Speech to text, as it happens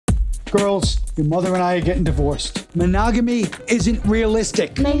Girls, your mother and I are getting divorced. Monogamy isn't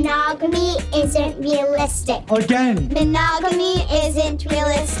realistic. Monogamy isn't realistic. Again. Monogamy isn't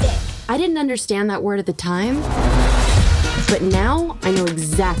realistic. I didn't understand that word at the time, but now I know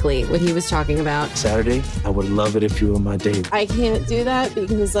exactly what he was talking about. Saturday, I would love it if you were my date. I can't do that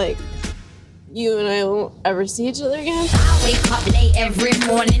because, like, you and I won't ever see each other again. I wake up late every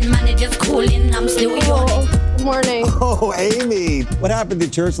morning, manager's calling, I'm still yawning. Good morning. Oh, Amy. What happened?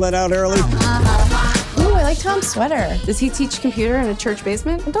 Did church let out early? Ooh, I like Tom's sweater. Does he teach computer in a church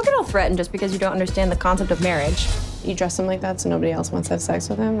basement? And don't get all threatened just because you don't understand the concept of marriage. You dress him like that so nobody else wants to have sex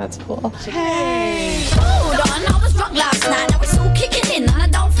with him? That's cool. Hey! Hold on, I was drunk last night, I was so kicking in and I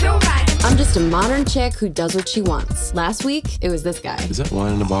don't feel right. I'm just a modern chick who does what she wants. Last week, it was this guy. Is that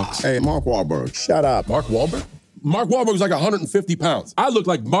wine in the box? Hey, Mark Wahlberg, shut up. Mark Wahlberg? Mark Wahlberg's like 150 pounds. I look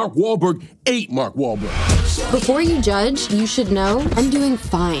like Mark Wahlberg ate Mark Wahlberg. Before you judge, you should know I'm doing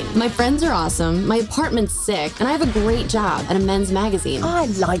fine. My friends are awesome, my apartment's sick, and I have a great job at a men's magazine. I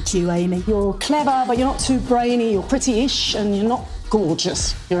like you, Amy. You're clever, but you're not too brainy. You're pretty-ish, and you're not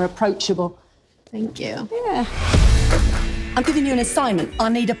gorgeous. You're approachable. Thank you. Yeah. I'm giving you an assignment. I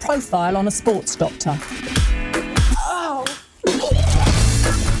need a profile on a sports doctor. Oh.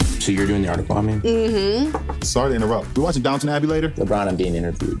 So you're doing the article on me? Mm-hmm. Sorry to interrupt. We watching Downton Abbey later? LeBron, I'm being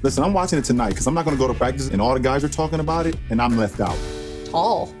interviewed. Listen, I'm watching it tonight because I'm not going to go to practice and all the guys are talking about it and I'm left out.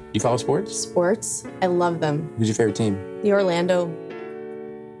 Tall. You follow sports? Sports. I love them. Who's your favorite team? The Orlando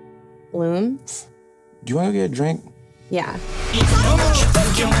Bloom. Do you want to get a drink? Yeah.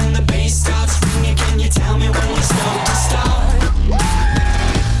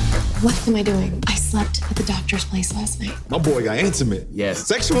 What am I doing? I slept at the doctor's place last night. My boy got intimate. Yes.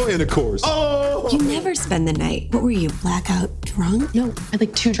 Sexual intercourse. Oh! You never spend the night. What were you, blackout drunk? No, I had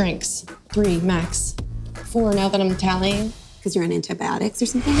like 2 drinks. 3 max. 4 now that I'm tallying. Because you're on antibiotics or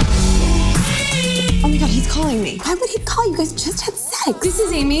something? Oh my God, he's calling me. Why would he call you? You guys just had sex. This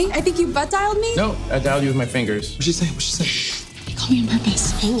is Amy. I think you butt dialed me. No, I dialed you with my fingers. What'd she say? What'd she say? He called me on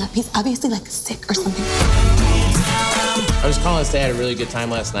purpose. Hang up. He's obviously like sick or something. I was calling to say I had a really good time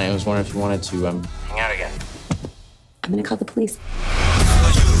last night. I was wondering if you wanted to hang out again. I'm gonna call the police.